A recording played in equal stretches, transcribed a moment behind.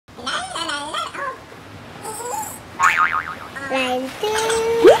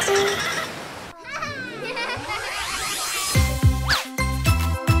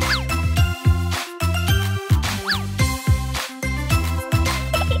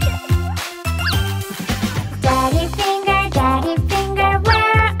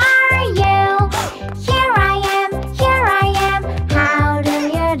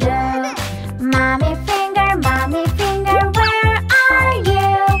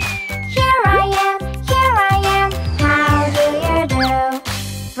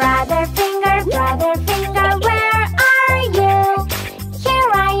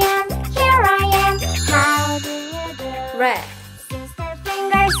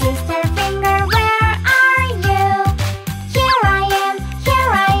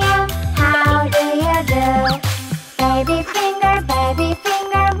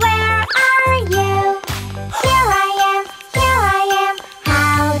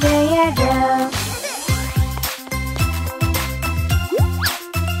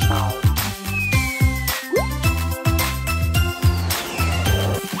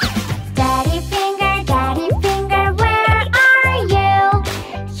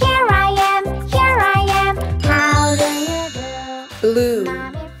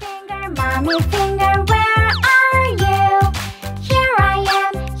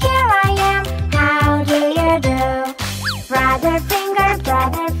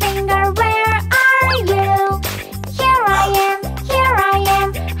Brother finger, where are you? Here I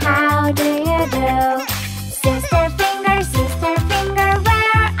am, how do you do? Sister finger,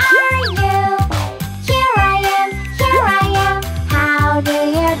 where are you? Here I am, how do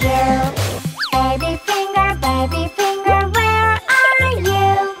you do? Baby finger, where are you?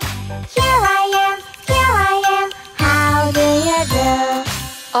 Here I am, how do you do?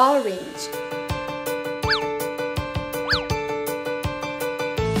 Orange.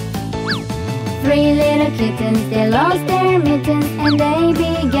 Three little kittens, they lost their mittens and they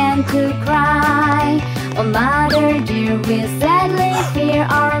began to cry. Oh mother dear, we sadly fear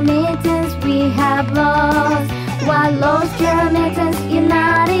our mittens we have lost. What lost your mittens, you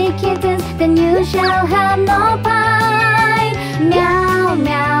naughty kittens? Then you shall have no pie. Meow,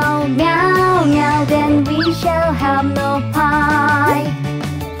 meow, meow, meow, then we shall have no pie.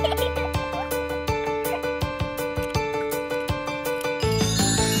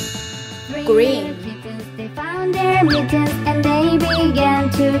 Green. They found their mittens and they began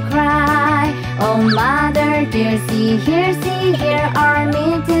to cry. Oh mother dear, see here, our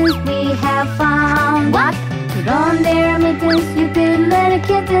mittens we have found. What? Put on their mittens, you good little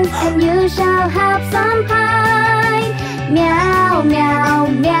kittens, and you shall have some pie. Meow, meow,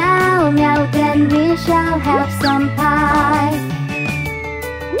 meow, meow, then we shall have some pie.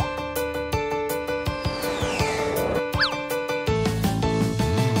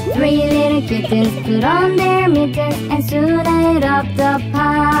 Three little kittens put on their mittens and soon ate up the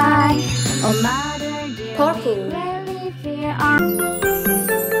pie. Oh mother dear, Purple. we really fear our...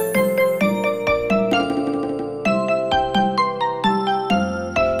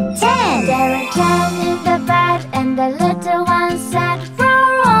 10. There were 10 in the bed and the little one said,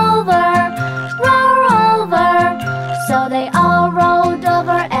 roll over, roll over. So they all rolled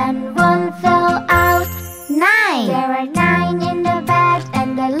over and one fell out. 9. There were 9 in the bed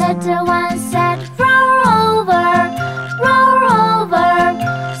and the little one said, roll over, roll over.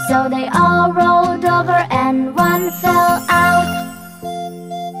 So they all rolled over and one fell out.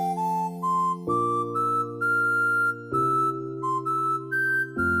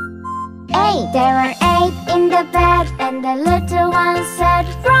 8. There were 8 in the bed and the little one said,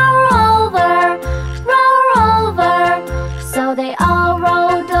 roll over, roll over. So they all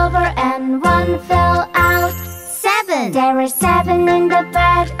rolled over and one fell out. 7. There were 7 in the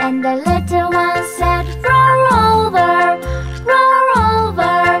bed and the little one said, roll over, roll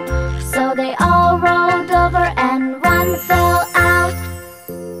over. So they all rolled over and one fell out.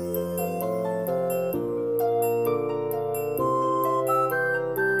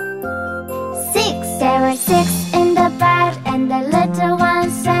 6. There were 6 in the bed and the little one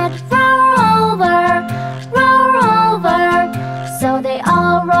said, roll over, roll over. So they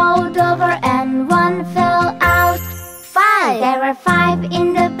all rolled over and one fell out. 5. There were 5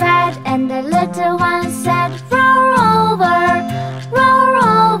 in the bed and the little one said, roll over, roll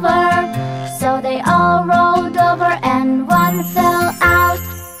over. So they all rolled over and one fell out.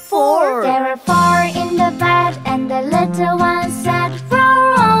 4. There were 4 in the bed and the little one said,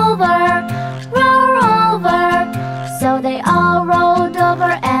 roll over, roll over. So they all rolled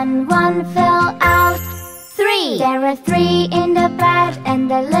over and one fell out. 3. There were 3 in the bed and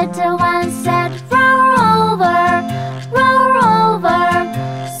the little one said, roll over, roll over.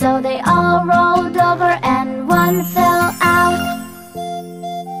 So they all rolled over and one fell out.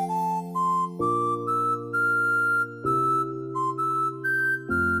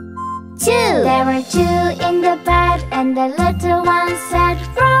 2. There were 2 in the bed and the little one said,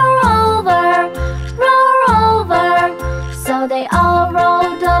 roll over, roll over. So they all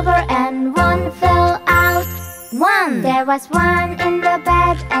rolled over and one fell out. 1. There was 1 in the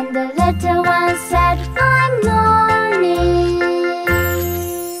bed and the little one said, I'm lonely.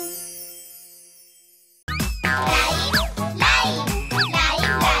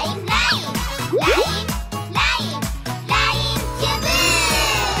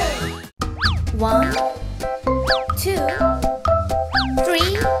 One, 2,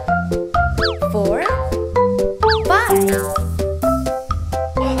 3, 4, 5.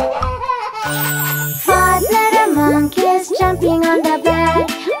 5 little monkeys jumping on the bed.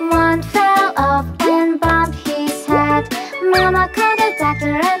 One fell off and bumped his head. Mama called the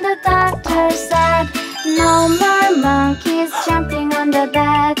doctor and the doctor said, no more monkeys. 'cause monkeys jumping on the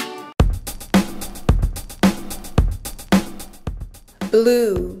bed. One fell off and bumped his head. Mama called the doctor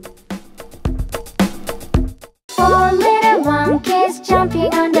and the doctor said, no more monkeys jumping on the bed. 5 little monkeys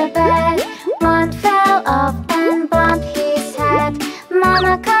jumping on the bed. One fell off and bumped his head.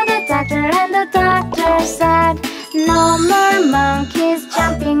 Mama called the doctor and the doctor said, no more monkeys jumping on the bed. Blue. 4 little monkeys jumping on the bed. One fell off and bumped his head. Mama called the doctor and the doctor said, no more monkeys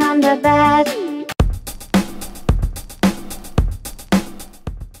jumping on the bed.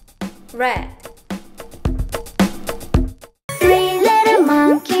 Red. Three little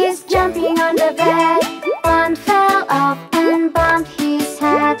monkeys jumping on the bed. One fell off and bumped his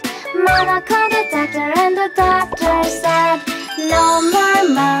head. Mama called the doctor and the doctor said, no more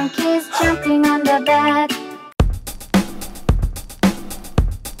monkeys jumping on the bed.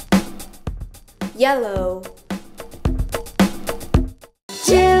 Yellow.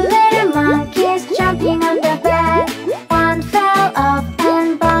 Two little monkeys jumping on the bed. One fell off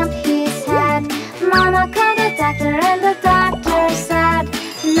and bumped his head. Mama called the doctor and the doctor said,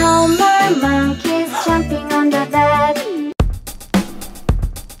 no more monkeys jumping on the bed.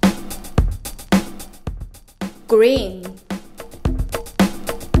 Green.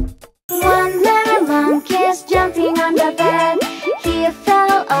 One little monkey's jumping on the bed. He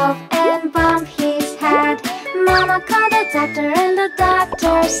fell off and bumped his head. Mama called the doctor and the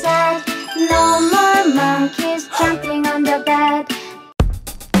doctor said, no more monkeys jumping on the bed.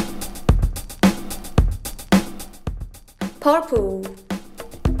 Purple.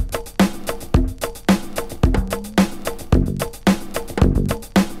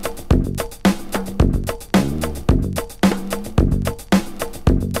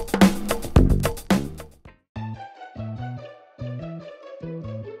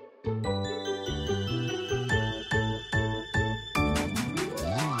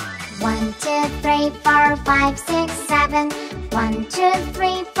 One, two, three, four, five, six, seven. 1, 2,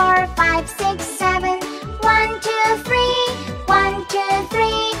 3, 4, 5, 6, 7. 1, 2, 3. 1, 2,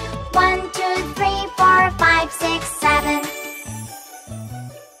 3. 1, 2, 3, 4, 5, 6, 7.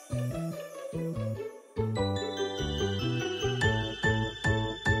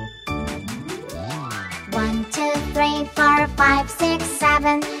 1, 2, 3, 4, 5, 6,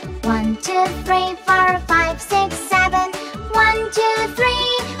 7. 1, 2, 3, 4, 5, 6, 7. 1, 2, 3.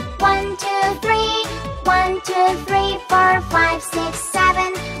 1, 2, 3. 1, 2, 3, 4, 5, 6,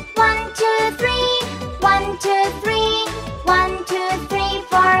 7. 1, 2, 3. 1, 2, 3. 1, 2, 3,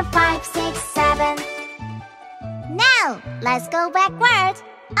 4, 5, 6, 7. Now, let's go backward.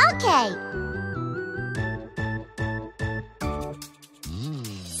 Okay.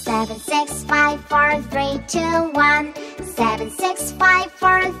 7, 6, 5, 4, 3, 2, 1. 7, 6, 5,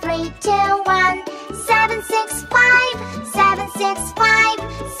 4, 3, 2, 1. 7, 6, 5. 7, 6, 5.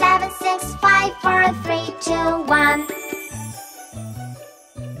 7, 6, 5, 4, 3, 2, 1.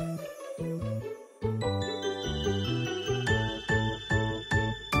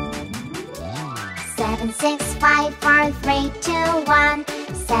 7, 6, 5, 4, 3, 2, 1.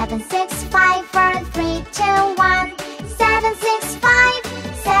 7, 6, 5, 4, 3, 2, 1. 7, 6, 5.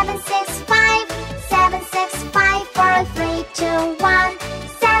 7, 6, 5. 7, 6, 5, 4, 3, 2, 1.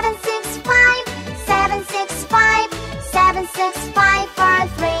 7, 6, 5. 7, 6, 5. 7, 6, 5, 4,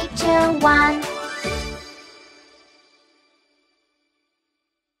 3, 2, 1.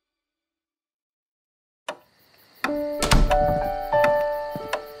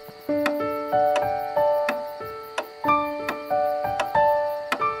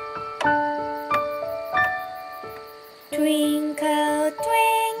 Twinkle,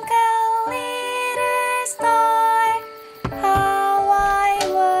 twinkle, little star, how I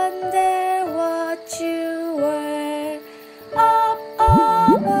wonder what you were. Up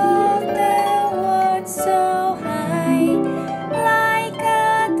above the world so high, like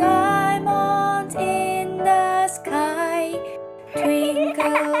a diamond in the sky.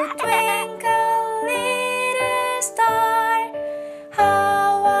 Twinkle, twinkle, little star,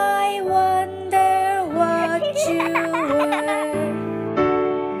 how I wonder what you were.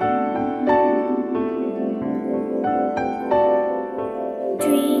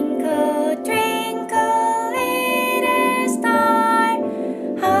 Twinkle, twinkle, little star,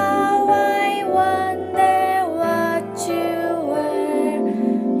 how I wonder what you were.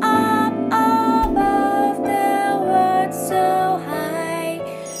 Up above the world so high,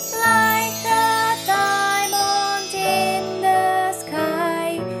 like a diamond in the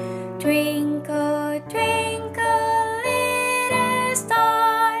sky. Twinkle, twinkle, little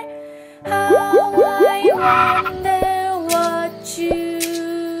star, how I wonder